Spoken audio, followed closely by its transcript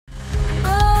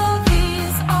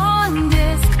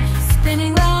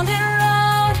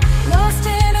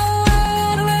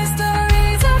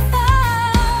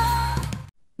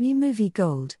Movie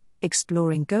Gold,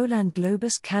 exploring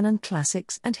Golan-Globus Cannon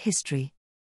classics and history.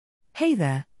 Hey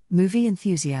there, movie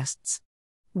enthusiasts!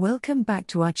 Welcome back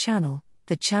to our channel,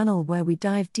 the channel where we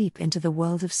dive deep into the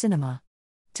world of cinema.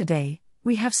 Today,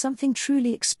 we have something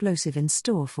truly explosive in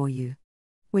store for you.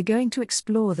 We're going to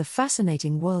explore the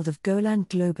fascinating world of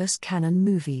Golan-Globus Cannon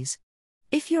movies.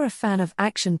 If you're a fan of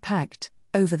action-packed,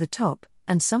 over-the-top,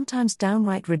 and sometimes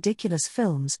downright ridiculous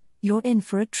films, you're in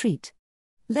for a treat.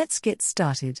 Let's get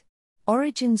started.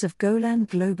 Origins of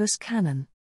Golan-Globus Cannon.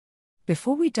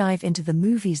 Before we dive into the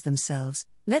movies themselves,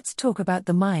 let's talk about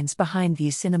the minds behind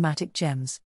these cinematic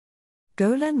gems.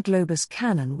 Golan-Globus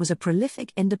Cannon was a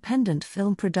prolific independent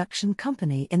film production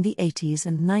company in the 80s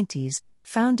and 90s,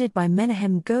 founded by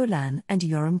Menahem Golan and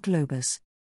Yoram Globus.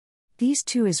 These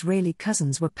two Israeli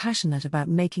cousins were passionate about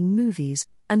making movies,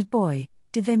 and boy,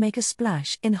 did they make a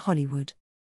splash in Hollywood.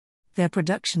 Their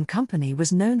production company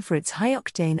was known for its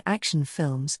high-octane action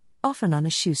films, often on a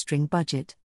shoestring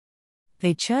budget.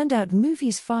 They churned out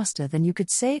movies faster than you could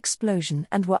say explosion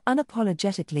and were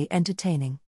unapologetically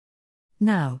entertaining.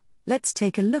 Now, let's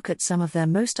take a look at some of their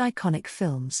most iconic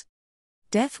films.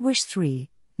 Death Wish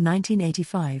 3,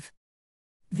 1985.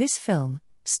 This film,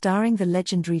 starring the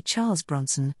legendary Charles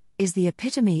Bronson, is the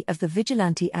epitome of the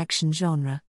vigilante action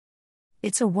genre.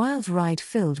 It's a wild ride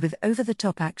filled with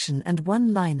over-the-top action and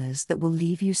one-liners that will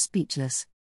leave you speechless.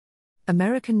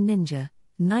 American Ninja,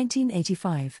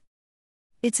 1985.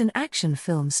 It's an action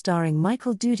film starring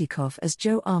Michael Dudikoff as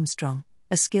Joe Armstrong,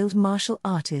 a skilled martial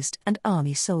artist and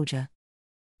army soldier.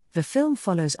 The film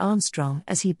follows Armstrong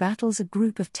as he battles a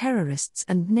group of terrorists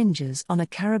and ninjas on a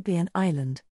Caribbean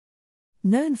island.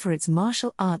 Known for its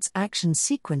martial arts action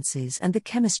sequences and the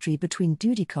chemistry between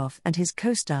Dudikoff and his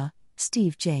co-star,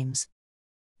 Steve James.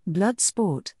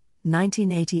 Bloodsport,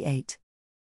 1988.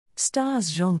 Stars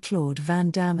Jean-Claude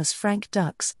Van Damme as Frank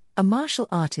Dux, a martial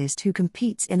artist who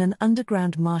competes in an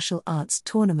underground martial arts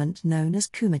tournament known as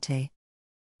Kumite.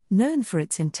 Known for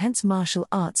its intense martial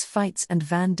arts fights and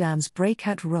Van Damme's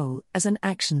breakout role as an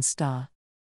action star.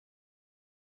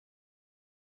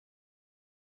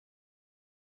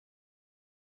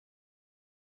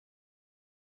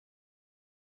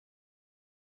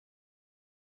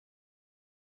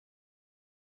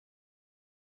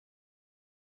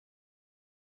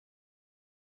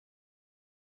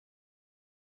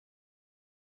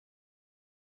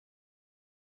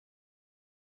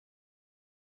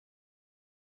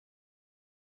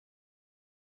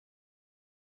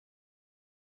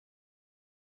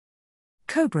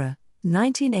 Cobra,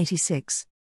 1986.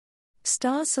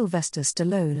 Stars Sylvester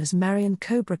Stallone as Marion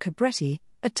Cobra Cabretti,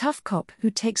 a tough cop who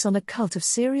takes on a cult of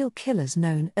serial killers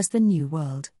known as the New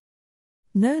World.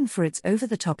 Known for its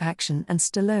over-the-top action and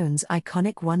Stallone's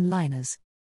iconic one-liners.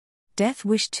 Death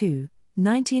Wish 2,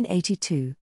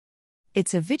 1982.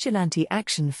 It's a vigilante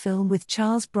action film with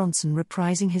Charles Bronson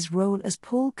reprising his role as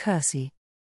Paul Kersey.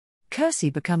 Kersey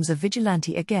becomes a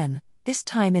vigilante again, this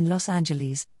time in Los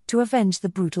Angeles, to avenge the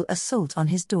brutal assault on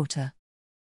his daughter.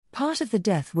 Part of the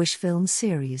Death Wish film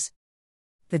series.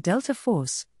 The Delta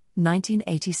Force,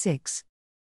 1986.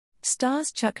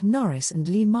 Stars Chuck Norris and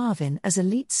Lee Marvin as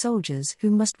elite soldiers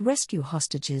who must rescue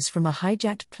hostages from a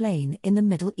hijacked plane in the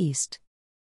Middle East.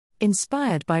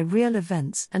 Inspired by real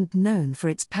events and known for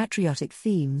its patriotic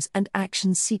themes and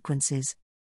action sequences.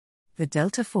 The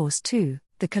Delta Force 2,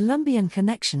 The Colombian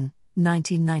Connection,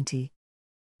 1990.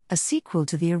 A sequel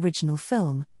to the original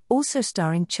film, also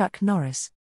starring Chuck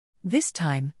Norris. This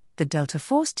time, the Delta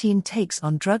Force team takes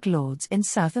on drug lords in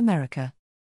South America.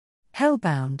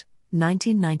 Hellbound,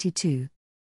 1992.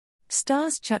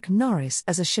 Stars Chuck Norris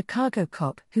as a Chicago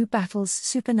cop who battles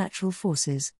supernatural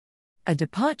forces. A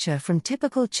departure from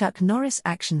typical Chuck Norris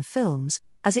action films,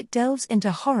 as it delves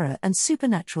into horror and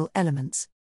supernatural elements.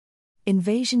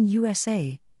 Invasion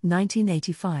USA,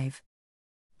 1985.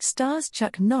 Stars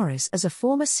Chuck Norris as a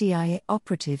former CIA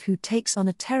operative who takes on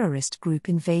a terrorist group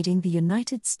invading the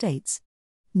United States.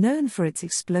 Known for its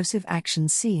explosive action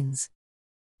scenes.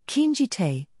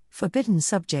 Kinji-tae, Forbidden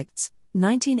Subjects,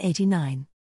 1989.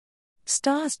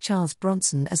 Stars Charles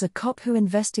Bronson as a cop who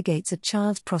investigates a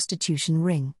child prostitution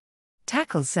ring.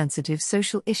 Tackles sensitive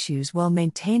social issues while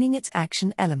maintaining its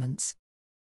action elements.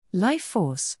 Life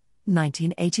Force,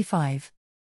 1985.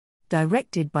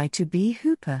 Directed by Tobe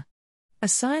Hooper. A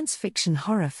science fiction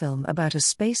horror film about a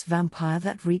space vampire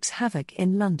that wreaks havoc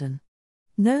in London.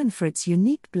 Known for its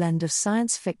unique blend of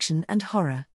science fiction and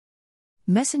horror.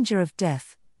 Messenger of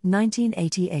Death,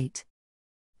 1988.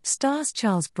 Stars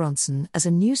Charles Bronson as a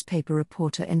newspaper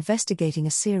reporter investigating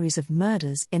a series of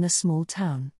murders in a small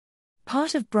town.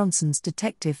 Part of Bronson's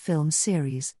detective film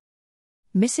series.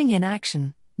 Missing in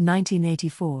Action,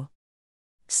 1984.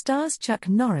 Stars Chuck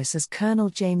Norris as Colonel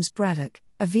James Braddock,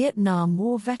 a Vietnam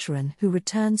War veteran who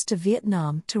returns to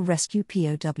Vietnam to rescue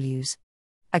POWs.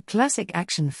 A classic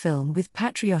action film with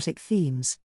patriotic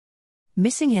themes.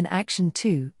 Missing in Action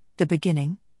 2, The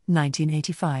Beginning,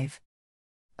 1985.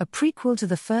 A prequel to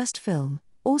the first film,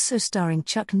 also starring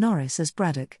Chuck Norris as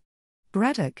Braddock.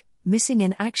 Braddock, Missing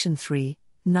in Action 3,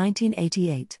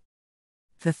 1988.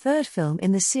 The third film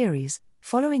in the series,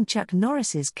 following Chuck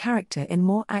Norris's character in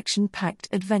more action-packed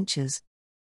adventures.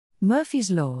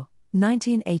 Murphy's Law,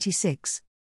 1986.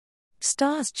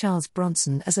 Stars Charles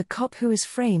Bronson as a cop who is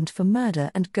framed for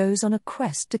murder and goes on a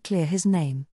quest to clear his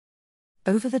name.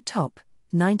 Over the Top,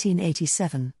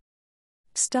 1987.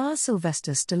 Stars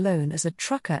Sylvester Stallone as a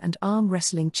trucker and arm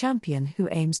wrestling champion who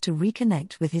aims to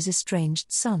reconnect with his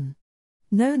estranged son.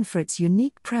 Known for its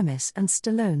unique premise and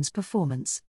Stallone's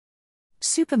performance.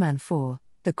 Superman 4,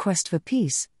 The Quest for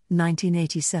Peace,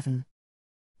 1987.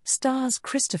 Stars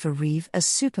Christopher Reeve as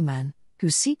Superman,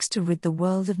 who seeks to rid the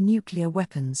world of nuclear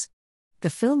weapons. The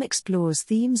film explores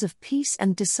themes of peace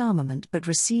and disarmament but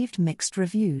received mixed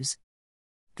reviews.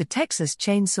 The Texas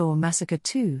Chainsaw Massacre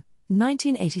 2,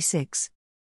 1986.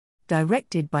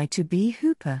 Directed by Tobe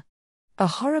Hooper. A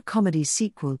horror comedy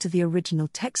sequel to the original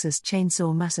Texas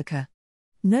Chainsaw Massacre.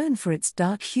 Known for its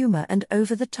dark humor and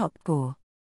over-the-top gore.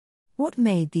 What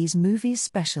made these movies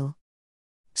special?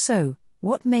 So,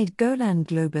 what made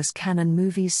Golan-Globus Cannon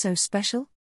movies so special?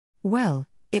 Well,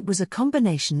 it was a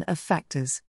combination of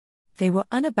factors. They were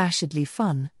unabashedly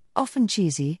fun, often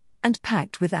cheesy, and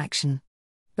packed with action.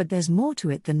 But there's more to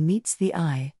it than meets the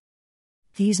eye.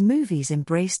 These movies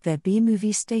embraced their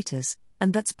B-movie status,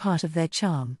 and that's part of their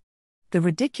charm. The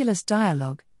ridiculous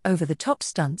dialogue, over-the-top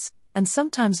stunts, and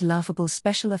sometimes laughable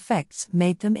special effects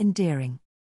made them endearing.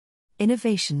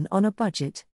 Innovation on a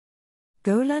budget.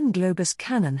 Golan-Globus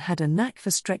Cannon had a knack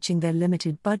for stretching their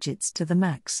limited budgets to the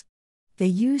max. They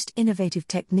used innovative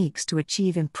techniques to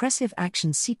achieve impressive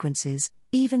action sequences,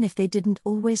 even if they didn't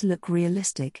always look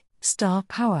realistic. Star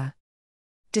power.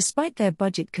 Despite their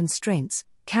budget constraints,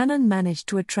 Cannon managed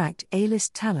to attract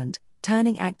A-list talent,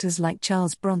 turning actors like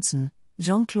Charles Bronson,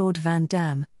 Jean-Claude Van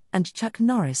Damme, and Chuck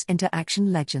Norris into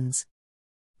action legends.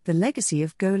 The legacy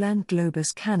of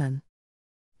Golan-Globus Cannon.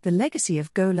 The legacy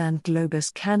of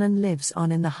Golan-Globus Cannon lives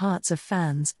on in the hearts of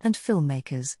fans and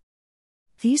filmmakers.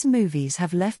 These movies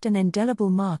have left an indelible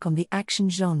mark on the action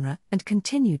genre and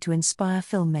continue to inspire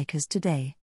filmmakers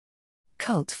today.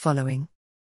 Cult following.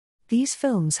 These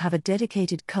films have a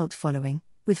dedicated cult following,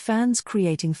 with fans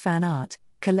creating fan art,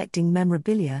 collecting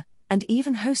memorabilia, and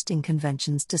even hosting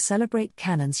conventions to celebrate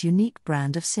Cannon's unique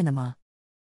brand of cinema.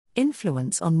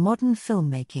 Influence on modern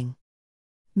filmmaking.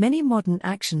 Many modern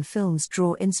action films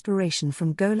draw inspiration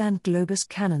from Golan-Globus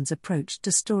Cannon's approach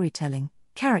to storytelling,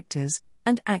 characters,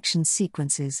 and action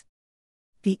sequences.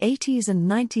 The 80s and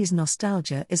 90s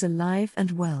nostalgia is alive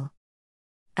and well.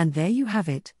 And there you have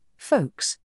it,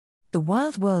 folks. The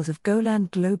wild world of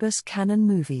Golan-Globus Cannon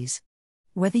movies.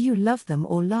 Whether you love them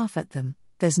or laugh at them,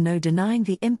 there's no denying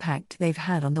the impact they've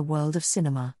had on the world of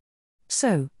cinema.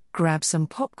 So, grab some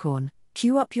popcorn,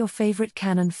 cue up your favorite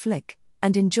Cannon flick,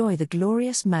 and enjoy the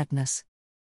glorious madness.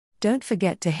 Don't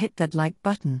forget to hit that like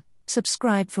button,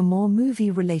 subscribe for more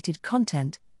movie-related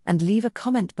content, and leave a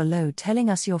comment below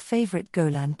telling us your favorite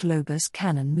Golan-Globus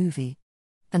Cannon movie.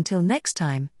 Until next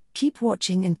time, keep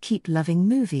watching and keep loving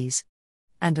movies.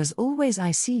 And as always,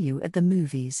 I see you at the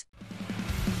movies.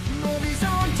 Movies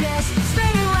on test,